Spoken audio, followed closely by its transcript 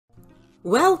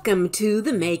Welcome to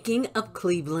the making of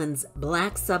Cleveland's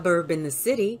black suburb in the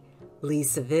city,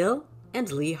 Lee-Seville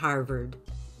and Lee-Harvard.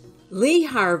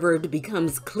 Lee-Harvard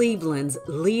becomes Cleveland's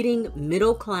leading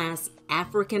middle-class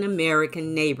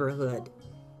African-American neighborhood.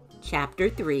 Chapter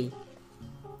 3.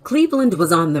 Cleveland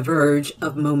was on the verge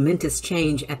of momentous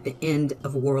change at the end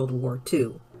of World War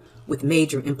II, with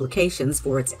major implications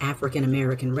for its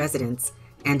African-American residents,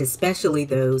 and especially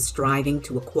those striving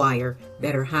to acquire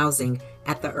better housing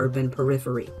at the urban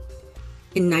periphery.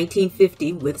 In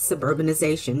 1950, with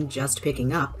suburbanization just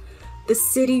picking up, the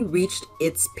city reached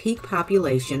its peak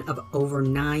population of over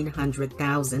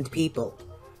 900,000 people.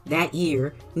 That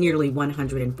year, nearly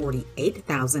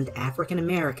 148,000 African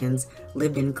Americans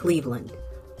lived in Cleveland,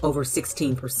 over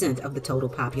 16% of the total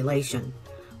population.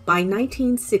 By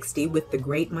 1960, with the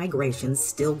Great Migration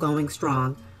still going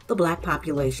strong, the black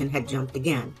population had jumped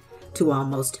again to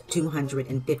almost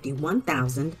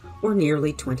 251,000, or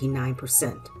nearly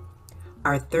 29%.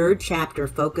 Our third chapter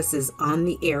focuses on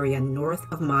the area north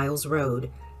of Miles Road,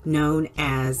 known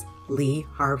as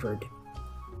Lee-Harvard.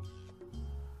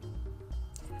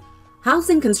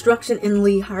 Housing construction in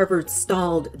Lee-Harvard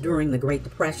stalled during the Great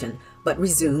Depression, but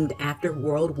resumed after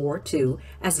World War II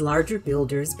as larger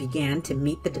builders began to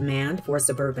meet the demand for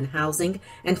suburban housing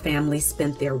and families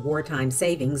spent their wartime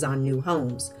savings on new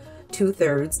homes.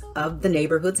 Two-thirds of the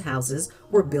neighborhood's houses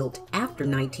were built after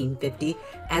 1950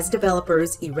 as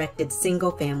developers erected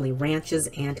single-family ranches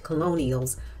and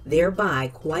colonials, thereby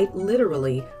quite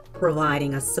literally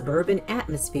providing a suburban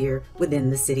atmosphere within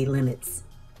the city limits.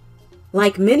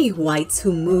 Like many whites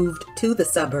who moved to the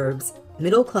suburbs,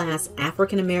 middle-class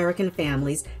African-American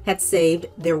families had saved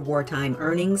their wartime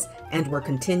earnings and were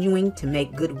continuing to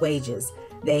make good wages.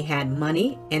 They had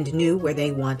money and knew where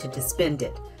they wanted to spend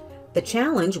it. The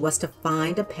challenge was to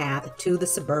find a path to the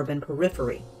suburban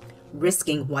periphery,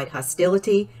 risking white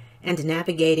hostility and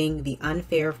navigating the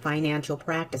unfair financial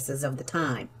practices of the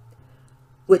time,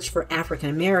 which for African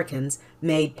Americans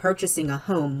made purchasing a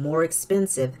home more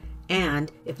expensive and,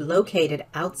 if located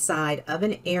outside of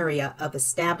an area of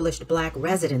established black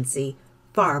residency,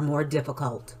 far more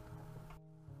difficult.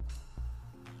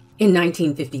 In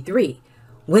 1953,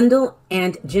 Wendell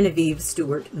and Genevieve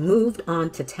Stewart moved on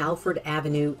to Talford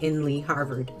Avenue in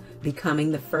Lee-Harvard,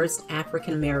 becoming the first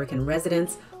African-American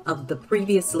residents of the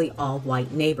previously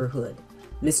all-white neighborhood.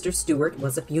 Mr. Stewart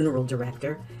was a funeral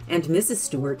director, and Mrs.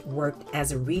 Stewart worked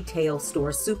as a retail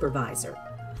store supervisor.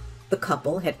 The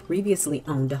couple had previously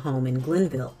owned a home in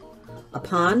Glenville.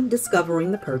 Upon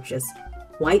discovering the purchase,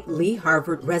 white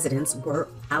Lee-Harvard residents were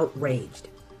outraged,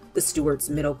 the Stewarts'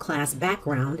 middle-class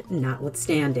background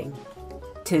notwithstanding.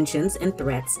 Tensions and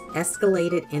threats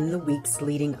escalated in the weeks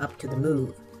leading up to the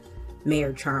move.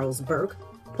 Mayor Charles Burke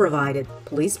provided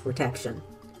police protection.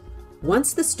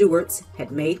 Once the Stewarts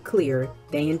had made clear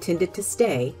they intended to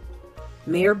stay,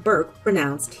 Mayor Burke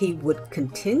pronounced he would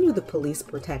continue the police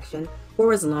protection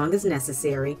for as long as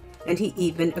necessary, and he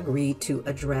even agreed to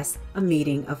address a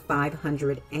meeting of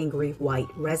 500 angry white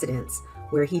residents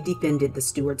where he defended the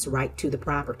Stewarts' right to the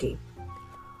property.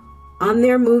 On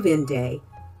their move-in day,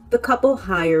 the couple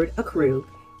hired a crew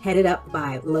headed up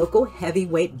by local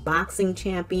heavyweight boxing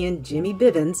champion Jimmy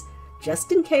Bivens,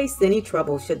 just in case any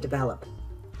trouble should develop.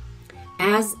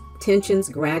 As tensions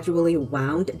gradually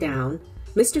wound down,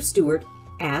 Mr. Stewart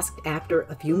asked after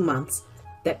a few months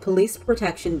that police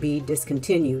protection be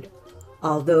discontinued,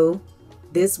 although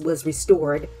this was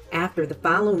restored after the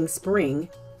following spring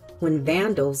when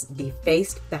vandals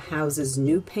defaced the house's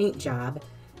new paint job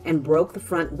and broke the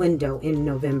front window in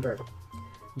November.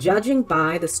 Judging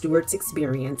by the Stewarts'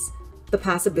 experience, the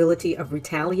possibility of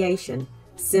retaliation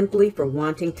simply for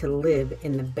wanting to live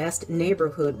in the best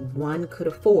neighborhood one could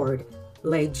afford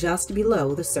lay just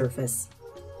below the surface.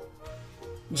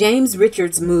 James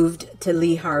Richards moved to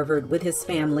Lee-Harvard with his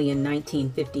family in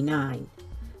 1959.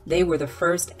 They were the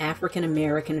first African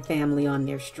American family on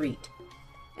their street,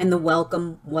 and the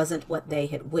welcome wasn't what they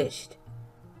had wished.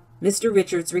 Mr.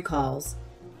 Richards recalls,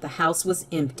 "The house was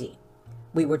empty.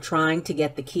 We were trying to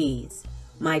get the keys.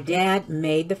 My dad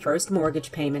made the first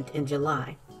mortgage payment in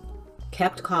July.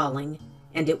 Kept calling,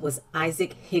 and it was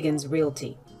Isaac Higgins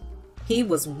Realty. He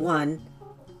was one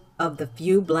of the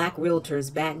few black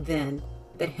realtors back then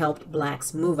that helped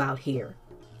blacks move out here,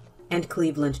 and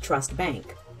Cleveland Trust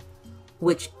Bank,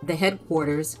 which the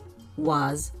headquarters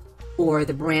was, or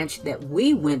the branch that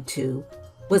we went to,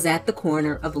 was at the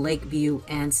corner of Lakeview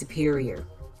and Superior.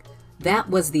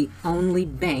 That was the only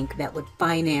bank that would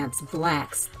finance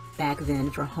blacks back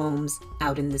then for homes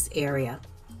out in this area.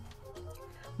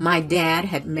 My dad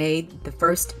had made the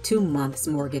first 2 months'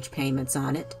 mortgage payments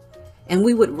on it, and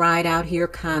we would ride out here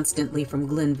constantly from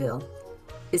Glenville.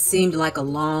 It seemed like a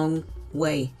long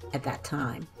way at that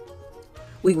time.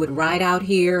 We would ride out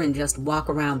here and just walk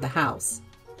around the house.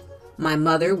 My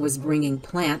mother was bringing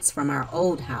plants from our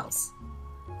old house.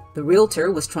 The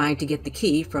realtor was trying to get the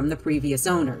key from the previous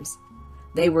owners.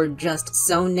 They were just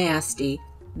so nasty,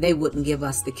 they wouldn't give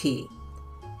us the key.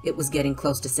 It was getting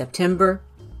close to September,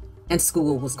 and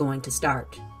school was going to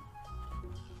start.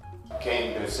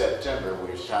 Came in September,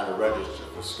 we was trying to register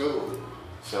for school,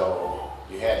 so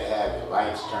you had to have your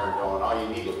lights turned on. All you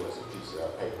needed was a piece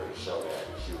of paper to show that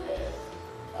you had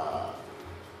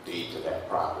deed to that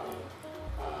property.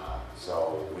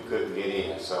 So we couldn't get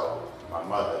in, so my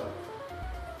mother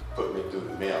put me through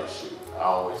the mail chute. I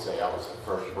always say I was the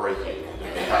first break-in in the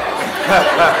mail.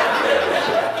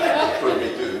 Put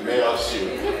me through the mail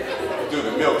chute, through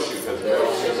the milk chute, because the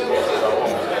milk chute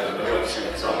had the milk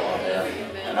chute somewhere on there.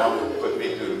 And I would put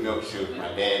me through the milk chute. My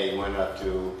daddy went up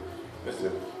to,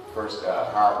 the first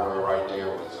hardware right there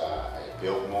was at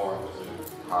Biltmore. It was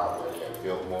a hardware there at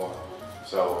Biltmore.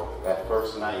 So that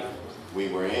first night we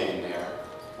were in there,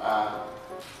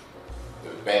 the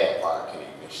bad part came.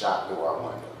 They shot through our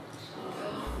window.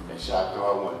 They shot through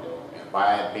our window. And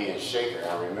by it being Shaker,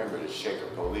 I remember the Shaker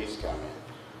police coming.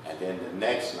 And then the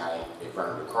next night, they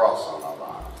burned a cross on our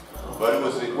barn. But it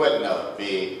wasn't a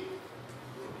big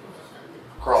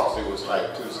cross. It was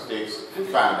like 2 sticks. We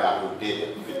found out who did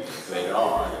it later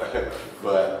on.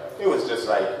 But it was just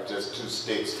 2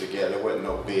 sticks together. It wasn't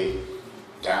no big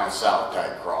down south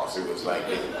type cross. It was like,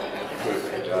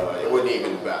 it wasn't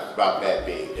even about that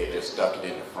big. They just stuck it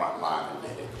in the front line and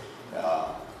did it.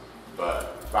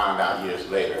 But found out years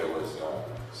later it was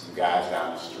some guys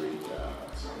down the street,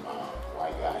 some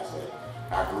white guys that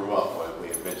I grew up with.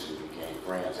 We eventually became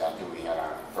friends after we had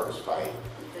our first fight.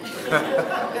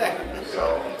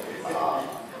 So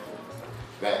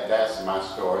that's my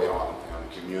story on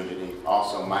community.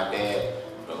 Also, my dad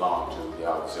belonged to the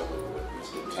auxiliary with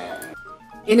Mr. Tanton.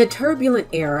 In a turbulent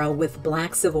era with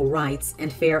black civil rights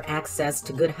and fair access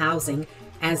to good housing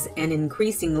as an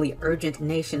increasingly urgent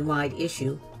nationwide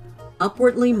issue,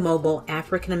 upwardly mobile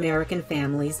African American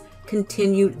families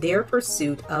continued their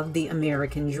pursuit of the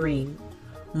American dream.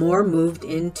 More moved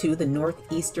into the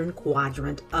northeastern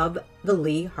quadrant of the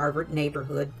Lee-Harvard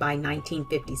neighborhood by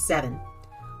 1957,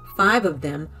 5 of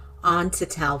them onto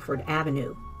Talford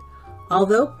Avenue.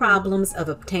 Although problems of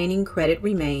obtaining credit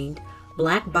remained,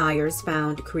 black buyers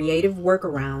found creative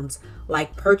workarounds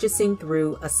like purchasing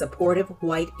through a supportive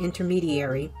white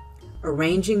intermediary,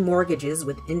 arranging mortgages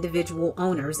with individual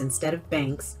owners instead of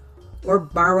banks, or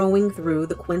borrowing through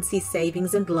the Quincy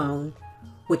Savings and Loan,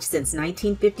 which since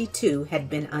 1952 had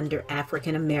been under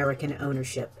African American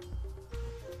ownership.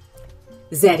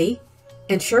 Zettie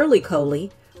and Shirley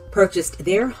Coley purchased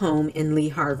their home in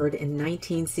Lee-Harvard in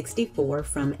 1964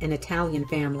 from an Italian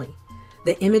family.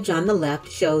 The image on the left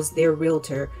shows their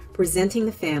realtor presenting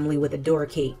the family with a door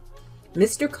key.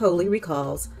 Mr. Coley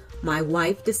recalls, "My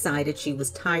wife decided she was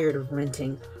tired of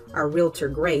renting. Our realtor,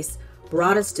 Grace,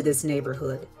 brought us to this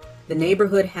neighborhood. The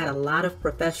neighborhood had a lot of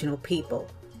professional people,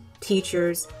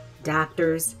 teachers,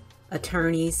 doctors,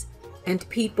 attorneys, and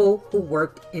people who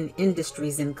worked in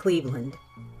industries in Cleveland.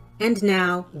 And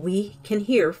now we can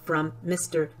hear from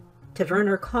Mr.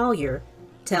 Taverner Collier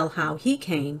tell how he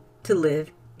came to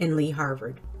live in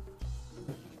Lee-Harvard."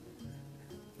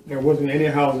 There wasn't any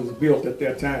houses built at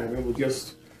that time. It was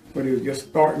just, but it was just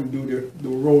starting to do the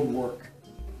road work.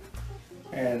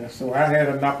 And so I had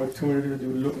an opportunity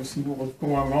to look and see what was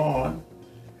going on.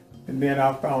 And then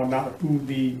I found out who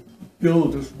the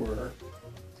builders were.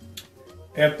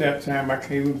 At that time, I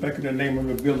can't even think of the name of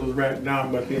the builders right now,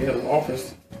 but they had an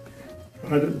office,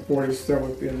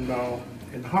 147th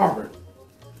in Harvard.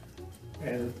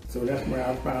 And so that's where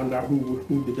I found out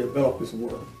who the developers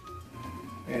were.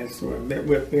 And so I met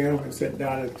with them and sat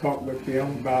down and talked with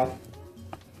them about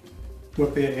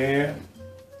what they had.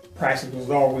 Prices was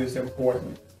always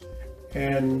important.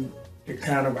 And the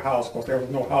kind of house, because there was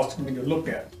no house for me to look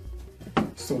at.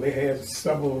 So they had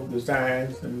several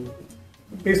designs, and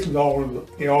basically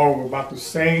they all were about the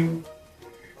same.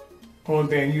 Only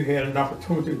thing you had an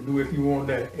opportunity to do if you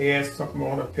wanted to add something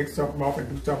on or take something off and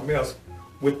do something else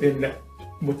within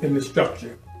the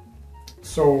structure.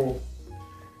 So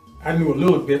I knew a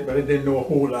little bit, but I didn't know a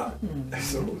whole lot.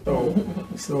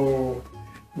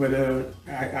 But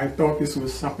I thought this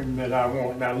was something that I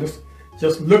wanted. Now,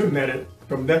 just looking at it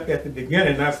from that at the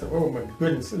beginning, I said, "Oh my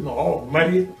goodness, all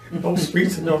muddy, no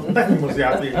streets, and nothing was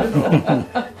out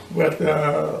there." But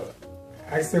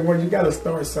I said, "Well, you got to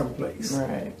start someplace."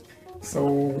 Right.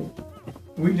 So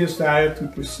we decided to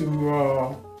pursue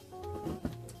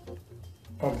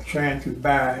of trying to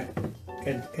buy,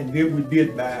 and then we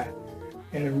did buy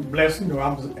And blessed,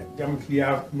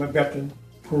 I'm a veteran,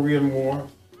 Korean War,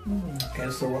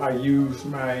 and so I used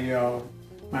my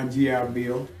my GI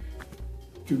Bill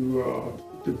to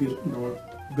get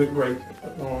a good rate,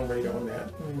 a long rate on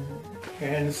that.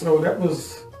 And so that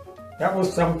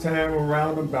was sometime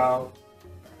around about,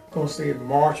 I'm gonna say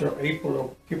March or April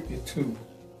of '52,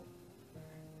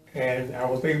 and I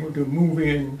was able to move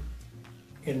in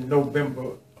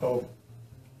November of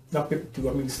not '52,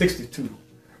 I mean '62.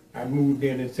 I moved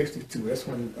in '62. That's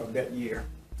when of that year.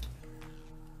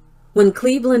 When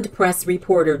Cleveland Press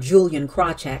reporter Julian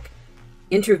Krawcheck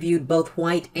interviewed both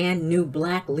white and new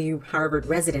black Lee-Harvard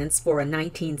residents for a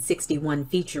 1961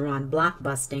 feature on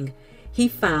blockbusting, he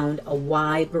found a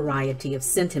wide variety of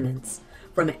sentiments,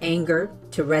 from anger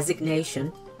to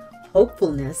resignation,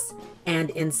 hopefulness, and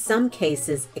in some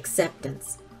cases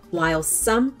acceptance, while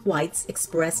some whites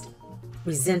expressed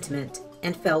resentment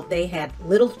and felt they had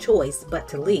little choice but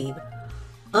to leave.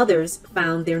 Others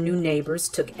found their new neighbors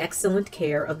took excellent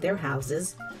care of their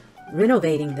houses,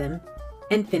 renovating them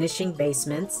and finishing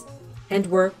basements, and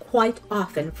were quite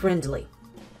often friendly.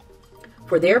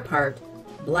 For their part,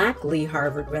 black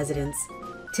Lee-Harvard residents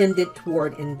tended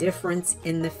toward indifference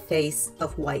in the face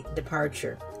of white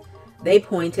departure. They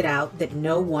pointed out that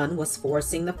no one was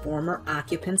forcing the former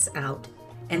occupants out,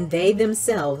 and they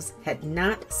themselves had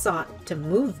not sought to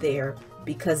move there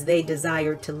because they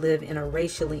desired to live in a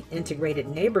racially integrated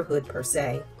neighborhood per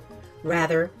se.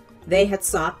 Rather, they had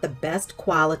sought the best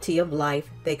quality of life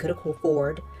they could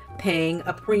afford, paying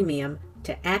a premium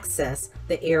to access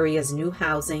the area's new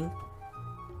housing,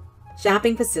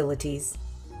 shopping facilities,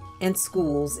 and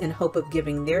schools in hope of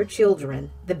giving their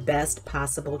children the best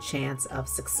possible chance of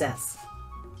success.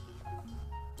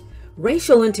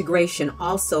 Racial integration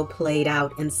also played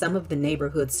out in some of the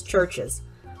neighborhood's churches.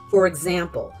 For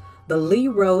example, the Lee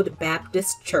Road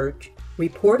Baptist Church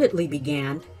reportedly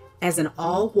began as an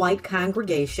all-white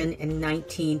congregation in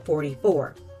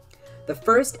 1944. The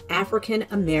first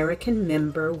African-American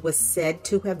member was said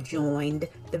to have joined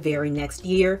the very next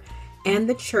year, and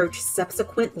the church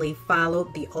subsequently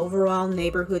followed the overall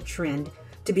neighborhood trend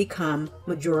to become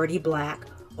majority black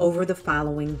over the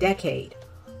following decade.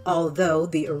 Although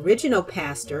the original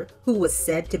pastor, who was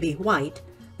said to be white,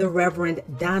 the Reverend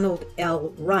Donald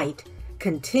L. Wright,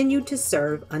 continued to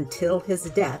serve until his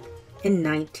death in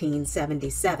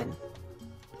 1977.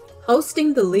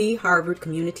 Hosting the Lee-Harvard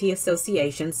Community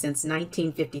Association since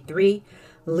 1953,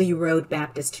 Lee Road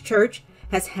Baptist Church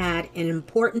has had an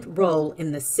important role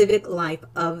in the civic life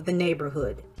of the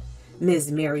neighborhood.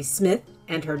 Ms. Mary Smith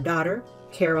and her daughter,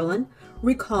 Carolyn,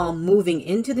 recall moving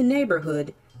into the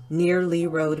neighborhood near Lee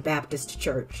Road Baptist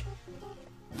Church.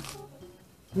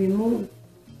 We moved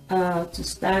to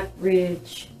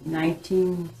Stockbridge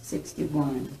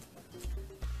 1961.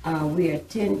 We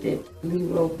attended Lee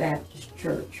Road Baptist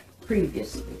Church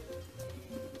previously.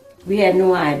 We had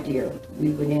no idea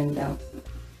we would end up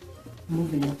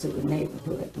moving into the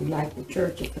neighborhood. We liked the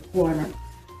church at the corner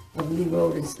of Lee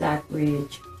Road and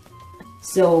Stockbridge.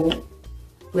 So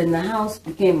when the house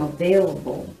became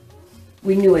available,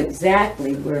 we knew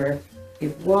exactly where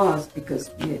it was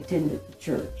because we attended the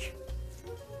church.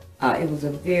 It was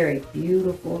a very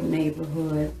beautiful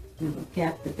neighborhood. We were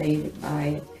captivated by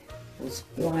it. It was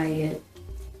quiet,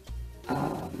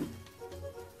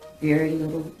 very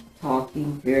little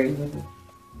talking, very little.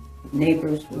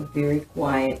 Neighbors were very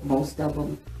quiet. Most of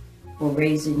them were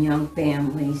raising young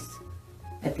families.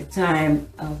 At the time,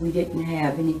 we didn't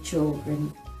have any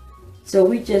children.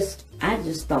 So I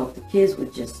just thought the kids were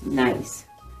just nice.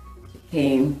 They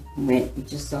came, went, we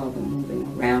just saw them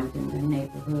moving around in the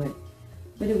neighborhood.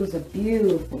 But it was a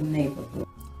beautiful neighborhood.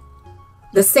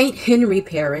 The St. Henry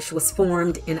Parish was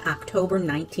formed in October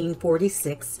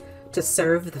 1946 to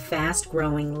serve the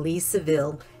fast-growing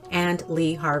Lee-Seville and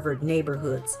Lee-Harvard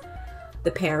neighborhoods.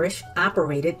 The parish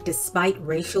operated despite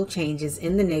racial changes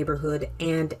in the neighborhood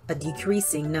and a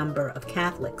decreasing number of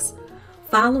Catholics.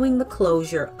 Following the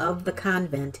closure of the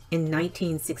convent in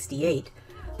 1968,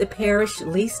 the parish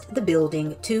leased the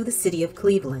building to the city of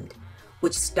Cleveland,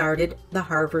 which started the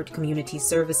Harvard Community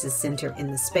Services Center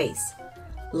in the space.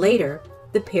 Later,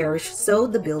 the parish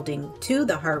sold the building to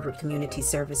the Harvard Community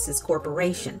Services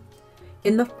Corporation.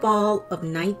 In the fall of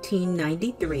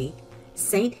 1993,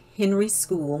 St. Henry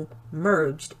School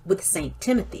merged with St.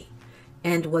 Timothy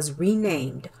and was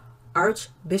renamed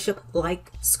Archbishop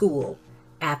Like School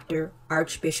after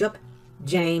Archbishop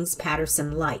James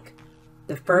Patterson Like,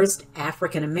 the first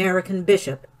African-American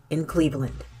bishop in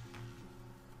Cleveland.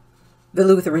 The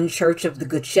Lutheran Church of the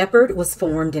Good Shepherd was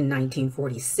formed in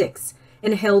 1946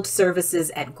 and held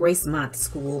services at Gracemont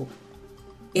School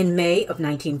In May of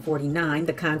 1949,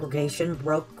 the congregation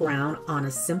broke ground on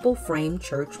a simple frame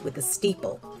church with a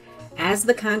steeple. As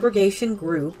the congregation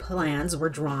grew, plans were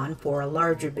drawn for a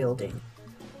larger building.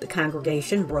 The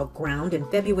congregation broke ground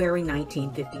in February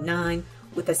 1959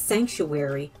 with a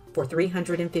sanctuary for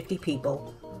 350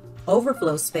 people,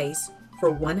 overflow space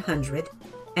for 100,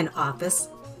 an office,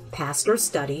 pastor's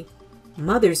study,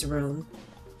 mother's room,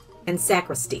 and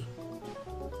sacristy.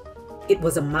 It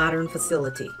was a modern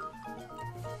facility.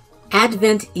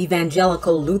 Advent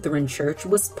Evangelical Lutheran Church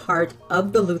was part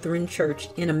of the Lutheran Church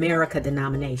in America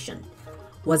denomination,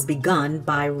 was begun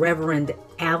by Reverend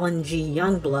Allen G.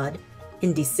 Youngblood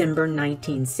in December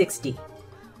 1960.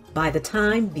 By the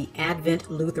time the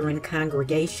Advent Lutheran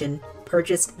congregation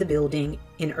purchased the building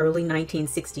in early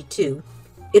 1962,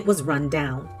 it was run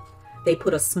down. They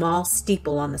put a small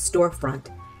steeple on the storefront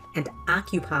and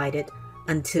occupied it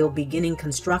until beginning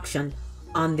construction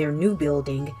on their new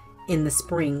building in the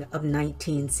spring of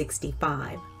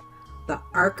 1965. The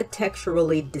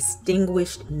architecturally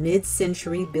distinguished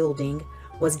mid-century building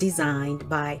was designed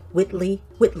by Whitley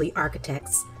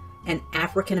Architects, an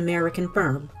African-American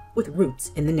firm with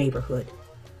roots in the neighborhood.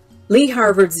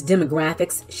 Lee-Harvard's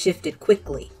demographics shifted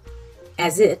quickly,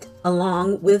 as it,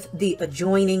 along with the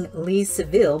adjoining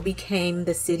Lee-Seville, became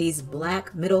the city's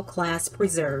black middle-class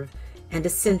preserve and a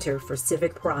center for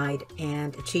civic pride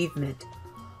and achievement.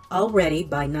 Already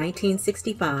by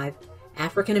 1965,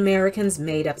 African Americans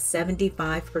made up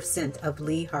 75% of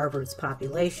Lee-Harvard's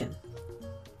population.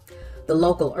 The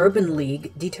local urban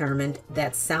league determined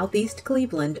that Southeast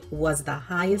Cleveland was the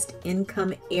highest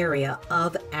income area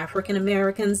of African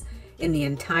Americans in the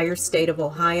entire state of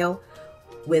Ohio,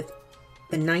 with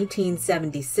the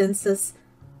 1970 census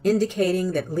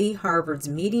indicating that Lee-Harvard's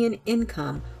median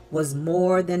income was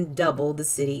more than double the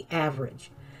city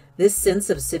average. This sense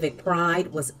of civic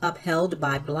pride was upheld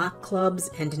by block clubs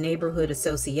and neighborhood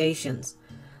associations.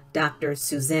 Dr.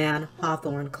 Suzanne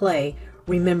Hawthorne Clay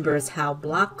remembers how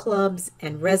block clubs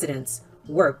and residents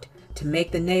worked to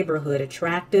make the neighborhood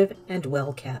attractive and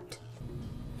well-kept.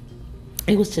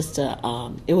 It was just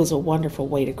it was a wonderful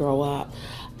way to grow up.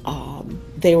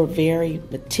 They were very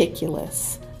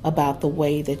meticulous about the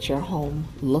way that your home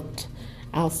looked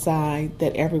outside,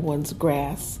 that everyone's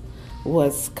grass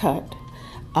was cut.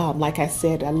 Like I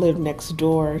said, I lived next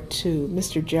door to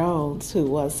Mr. Jones, who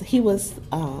was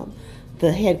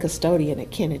the head custodian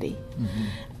at Kennedy.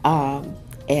 Mm-hmm.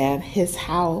 And his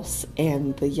house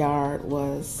and the yard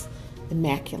was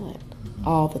immaculate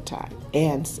all the time.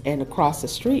 And across the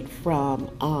street from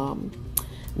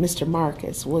Mr.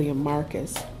 Marcus, William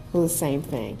Marcus, who was the same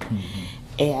thing. Mm-hmm.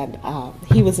 And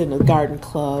he was in the garden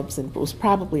clubs and was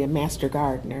probably a master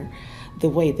gardener. The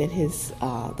way that his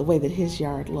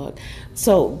yard looked,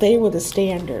 so they were the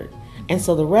standard, and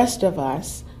so the rest of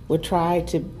us would try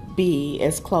to be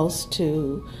as close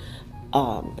to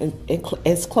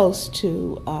Mr.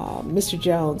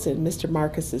 Jones and Mr.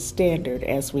 Marcus's standard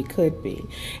as we could be,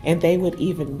 and they would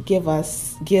even give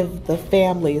the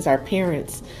families, our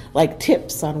parents, like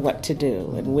tips on what to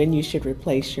do and when you should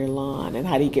replace your lawn and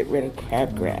how do you get rid of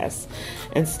crabgrass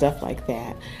and stuff like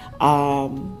that.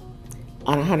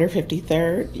 On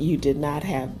 153rd, you did not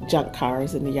have junk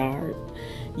cars in the yard.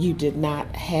 You did not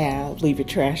leave your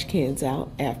trash cans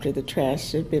out after the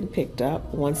trash had been picked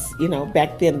up. Once,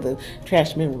 back then the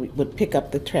trash men would pick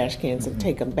up the trash cans and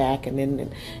take them back, and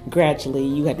then gradually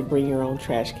you had to bring your own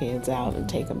trash cans out and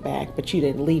take them back, but you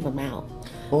didn't leave them out.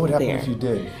 What would happen if you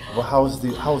did? Well, how is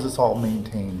this all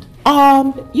maintained?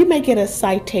 You may get a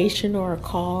citation or a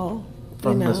call.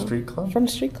 From the street club? From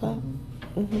the street club.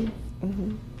 Mm-hmm.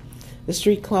 Mm-hmm. The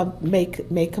street club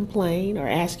may complain or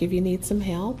ask if you need some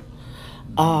help.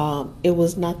 It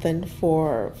was nothing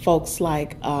for folks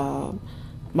like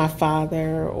my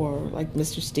father or like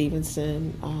Mr.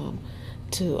 Stevenson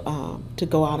to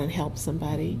go out and help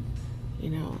somebody.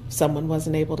 Someone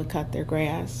wasn't able to cut their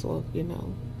grass, or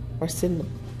send the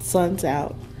sons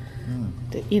out.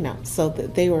 So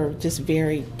that they were just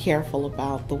very careful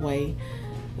about the way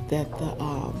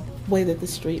that the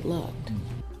street looked.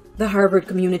 The Harvard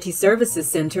Community Services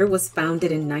Center was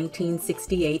founded in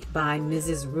 1968 by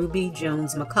Mrs. Ruby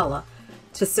Jones McCullough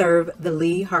to serve the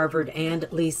Lee, Harvard, and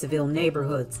Lee-Seville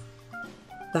neighborhoods.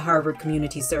 The Harvard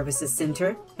Community Services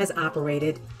Center has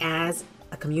operated as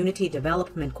a community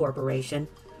development corporation,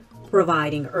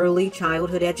 providing early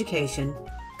childhood education,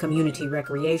 community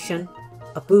recreation,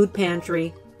 a food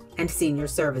pantry, and senior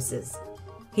services.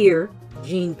 Here,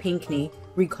 Jean Pinkney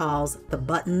recalls the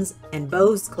Buttons and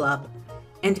Bows Club,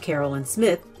 and Carolyn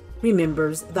Smith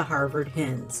remembers the Harvard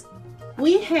Hens.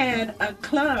 we had a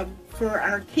club for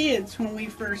our kids when we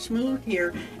first moved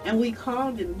here, and we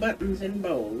called it Buttons and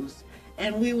Bows.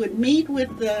 And we would meet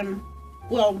with them,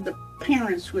 well, the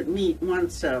parents would meet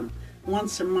once a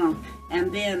month,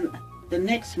 and then the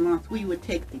next month we would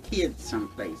take the kids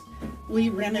someplace. We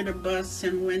rented a bus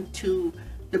and went to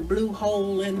the Blue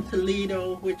Hole in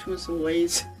Toledo, which was a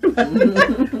ways,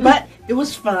 but it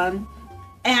was fun.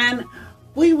 And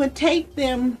we would take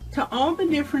them to all the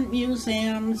different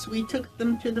museums. We took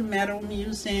them to the Metal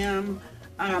Museum,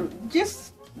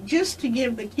 just to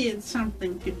give the kids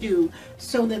something to do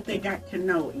so that they got to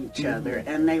know each other,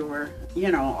 and they were,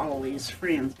 always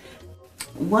friends.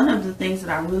 One of the things that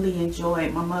I really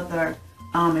enjoyed, my mother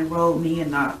enrolled me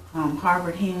in the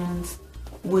Harvard Hens,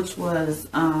 which was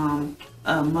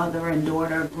a mother and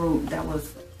daughter group that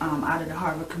was out of the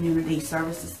Harvard Community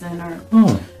Services Center.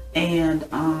 And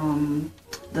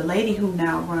the lady who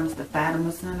now runs the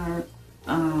Fatima Center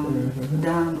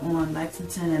down on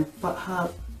Lexington and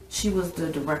Hub, she was the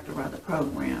director of the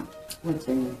program. What's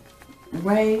her name?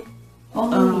 Ray.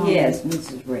 Oh, yes,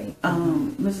 Mrs. Ray.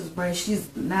 Mrs. Ray,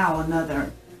 she's now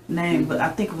another name, but I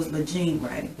think it was Legine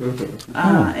Ray.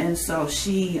 And so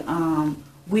she,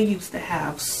 we used to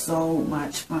have so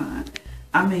much fun.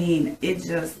 I mean,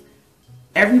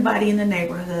 everybody in the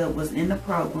neighborhood was in the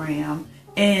program,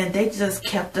 and they just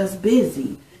kept us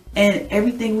busy. And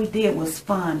everything we did was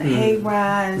fun. The hay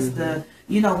rides,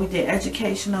 we did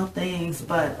educational things,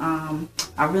 but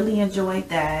I really enjoyed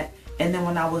that. And then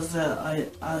when I was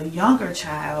a younger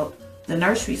child, the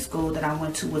nursery school that I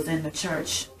went to was in the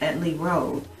church at Lee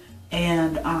Road.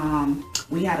 And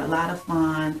we had a lot of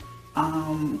fun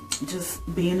just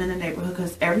being in the neighborhood,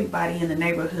 because everybody in the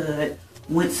neighborhood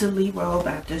went to Lee Road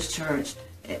Baptist Church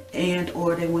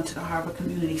or they went to the Harvard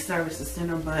Community Services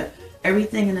Center, but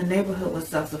everything in the neighborhood was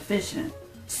self-sufficient.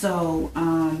 So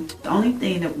the only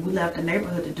thing that we left the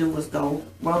neighborhood to do was go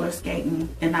roller skating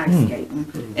and ice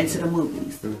skating and to the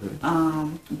movies.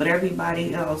 But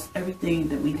everybody else, everything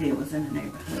that we did was in the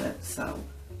neighborhood. So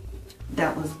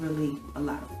that was really a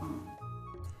lot of fun.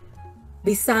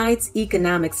 Besides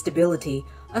economic stability,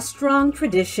 a strong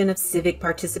tradition of civic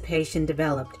participation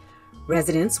developed.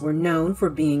 Residents were known for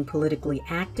being politically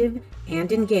active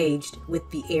and engaged, with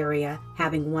the area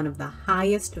having one of the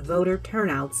highest voter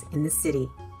turnouts in the city.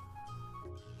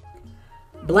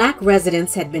 Black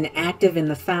residents had been active in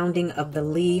the founding of the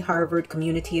Lee-Harvard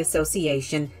Community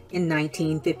Association in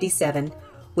 1957,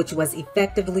 which was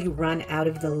effectively run out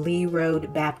of the Lee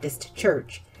Road Baptist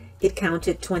Church. It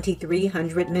counted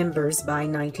 2,300 members by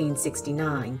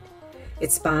 1969.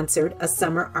 It sponsored a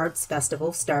summer arts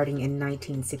festival starting in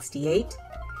 1968,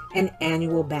 an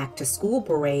annual back-to-school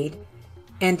parade,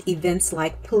 and events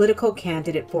like political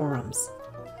candidate forums.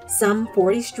 Some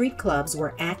 40 street clubs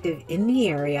were active in the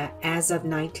area as of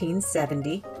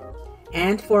 1970,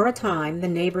 and for a time the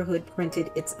neighborhood printed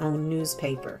its own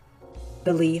newspaper,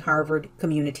 the Lee-Harvard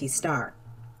Community Star.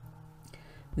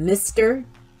 Mr.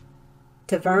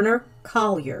 Taverner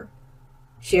Collier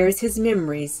shares his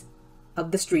memories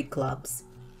of the street clubs.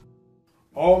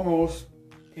 Almost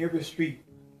every street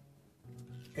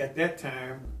at that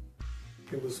time,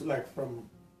 it was like from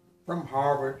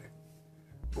Harvard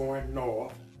going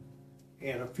north,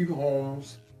 and a few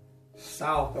homes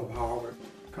south of Harvard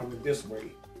coming this way.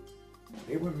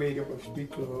 They were made up of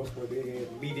street clubs where they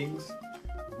had meetings.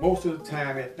 Most of the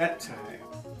time at that time,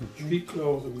 street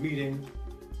clubs were meeting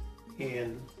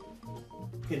in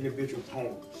individuals'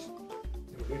 homes.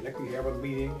 Like you have a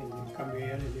meeting and you come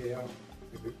in and you have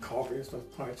maybe coffee or some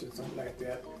punch or something like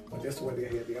that, but that's where they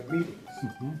had their meetings.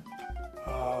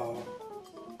 On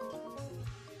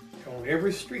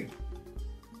every street,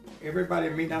 everybody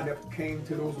may not have came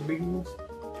to those meetings,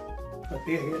 but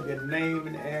they had the name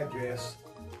and address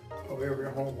of every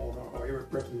homeowner or every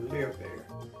person who lived there.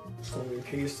 So in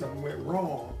case something went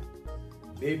wrong,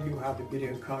 they knew how to get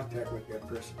in contact with that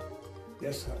person.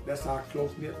 That's how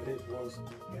close-knit it was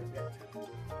at that time.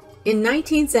 In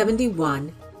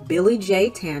 1971, Billy J.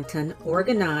 Tanton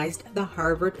organized the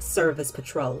Harvard Service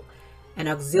Patrol, an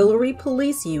auxiliary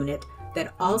police unit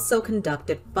that also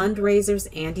conducted fundraisers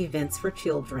and events for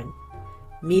children.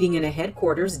 Meeting in a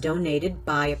headquarters donated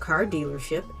by a car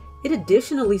dealership, it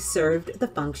additionally served the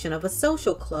function of a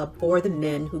social club for the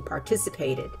men who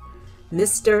participated.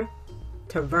 Mr.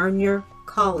 Taverner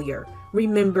Collier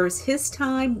remembers his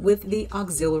time with the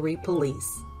auxiliary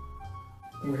police.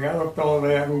 We had a fellow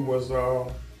there who was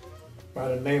by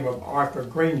the name of Arthur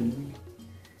Green.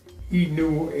 He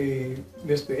knew a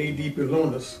Mr. A.D.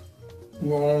 Belunas,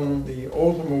 who owned the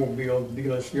automobile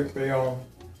dealership there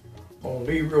on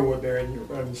Lee Road there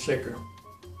in Shaker.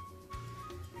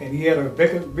 And he had a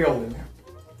vacant building.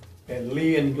 and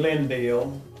Lee and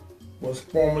Glendale was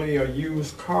formerly a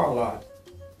used car lot,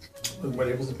 but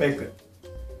it was vacant.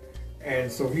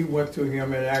 And so he went to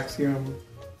him and asked him,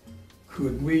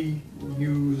 could we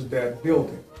use that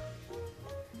building?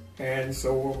 And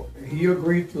so he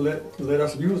agreed to let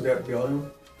us use that building,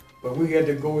 but we had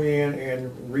to go in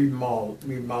and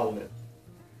remodel it.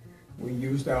 We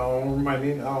used our own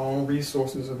money, our own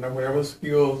resources, and whatever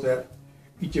skills that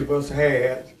each of us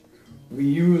had. We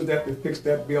used that to fix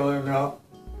that building up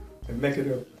and make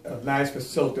it a nice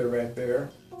facility right there.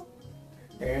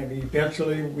 And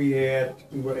eventually we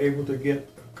were able to get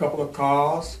a couple of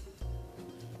cars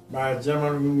by a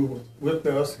gentleman who was with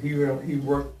us. He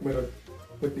worked with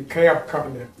the cab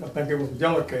company. I think it was the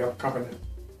Yellow Cab Company.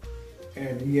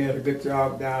 And he had a good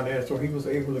job down there, so he was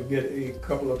able to get a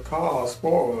couple of cars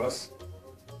for us.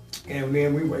 And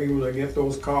then we were able to get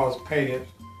those cars painted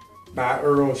by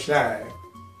Earl Shag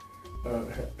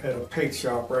at a paint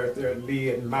shop right there at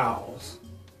Lee and Miles.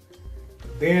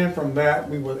 Then from that,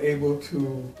 we were able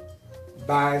to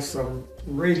buy some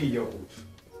radios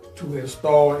to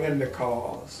install in the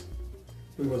cars.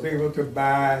 We was able to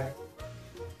buy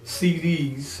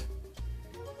CDs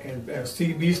and a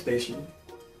CB station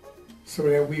so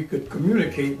that we could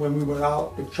communicate when we were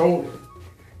out patrolling.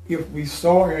 If we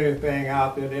saw anything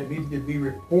out there that needed to be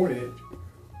reported,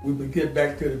 we would get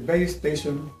back to the base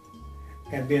station,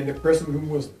 and then the person who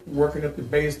was working at the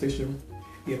base station,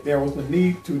 if there was a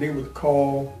need to, they would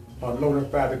call or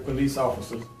notify the police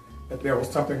officers that there was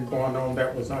something going on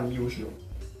that was unusual.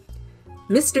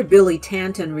 Mr. Billy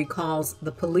Tanton recalls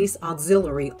the police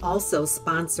auxiliary also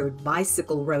sponsored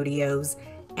bicycle rodeos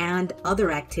and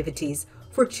other activities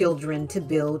for children to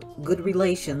build good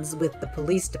relations with the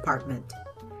police department.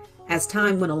 As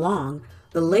time went along,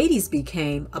 the ladies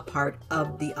became a part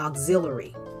of the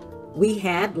auxiliary. We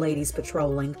had ladies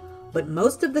patrolling, but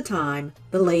most of the time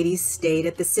the ladies stayed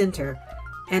at the center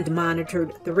and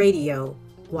monitored the radio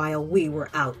while we were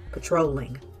out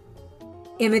patrolling.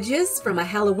 Images from a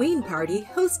Halloween party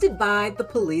hosted by the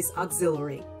police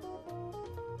auxiliary.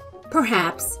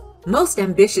 Perhaps most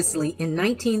ambitiously in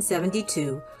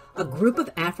 1972, a group of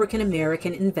African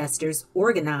American investors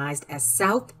organized as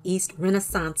Southeast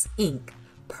Renaissance Inc.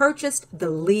 purchased the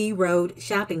Lee Road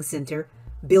Shopping Center,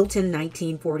 built in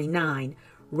 1949,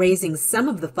 raising some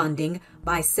of the funding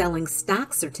by selling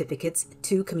stock certificates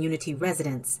to community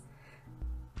residents.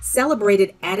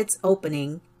 Celebrated at its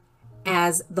opening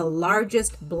as the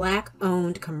largest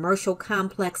Black-owned commercial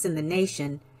complex in the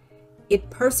nation, it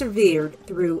persevered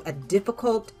through a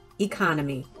difficult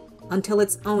economy until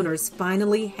its owners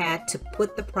finally had to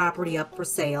put the property up for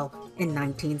sale in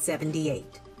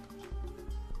 1978.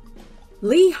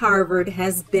 Lee-Harvard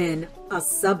has been a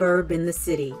suburb in the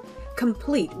city,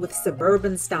 complete with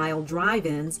suburban-style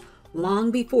drive-ins long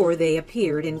before they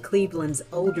appeared in Cleveland's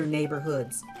older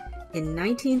neighborhoods. In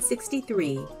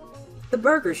 1963, the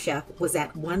Burger Chef was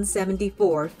at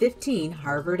 17415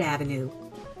 Harvard Avenue.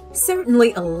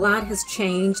 Certainly a lot has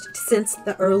changed since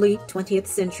the early 20th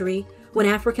century, when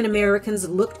African Americans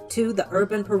looked to the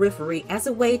urban periphery as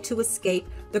a way to escape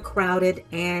the crowded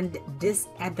and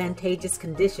disadvantageous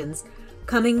conditions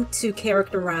coming to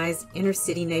characterize inner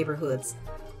city neighborhoods.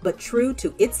 But true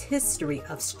to its history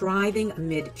of striving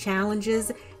amid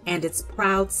challenges and its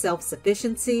proud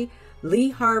self-sufficiency,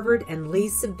 Lee-Harvard and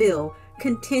Lee-Seville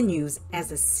continues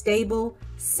as a stable,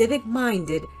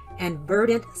 civic-minded, and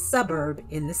verdant suburb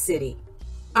in the city.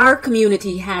 Our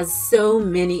community has so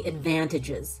many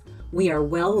advantages. We are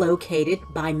well located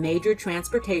by major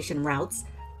transportation routes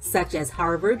such as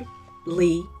Harvard,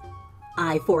 Lee,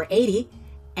 I-480,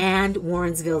 and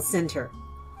Warrensville Center.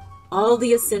 All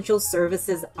the essential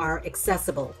services are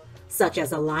accessible, such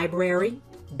as a library,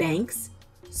 banks,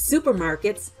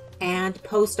 supermarkets, and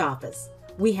post office.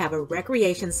 We have a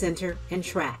recreation center and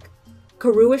track,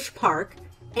 Caruish Park,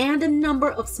 and a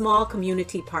number of small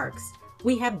community parks.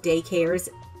 We have daycares,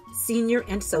 senior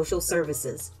and social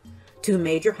services. 2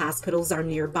 major hospitals are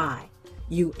nearby,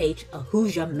 UH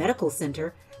Ahuja Medical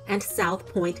Center and South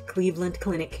Point Cleveland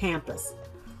Clinic Campus.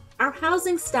 Our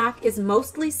housing stock is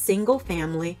mostly single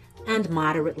family and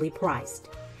moderately priced,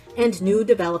 and new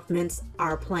developments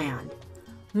are planned.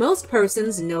 Most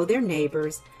persons know their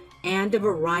neighbors, and a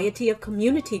variety of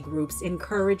community groups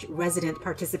encourage resident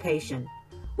participation.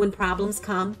 When problems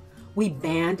come, we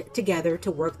band together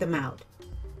to work them out.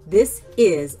 This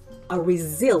is a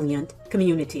resilient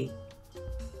community.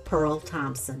 Pearl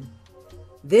Thompson.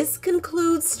 This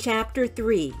concludes Chapter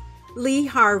 3.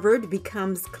 Lee-Harvard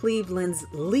becomes Cleveland's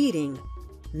leading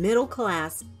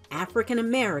middle-class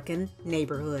African-American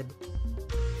neighborhood.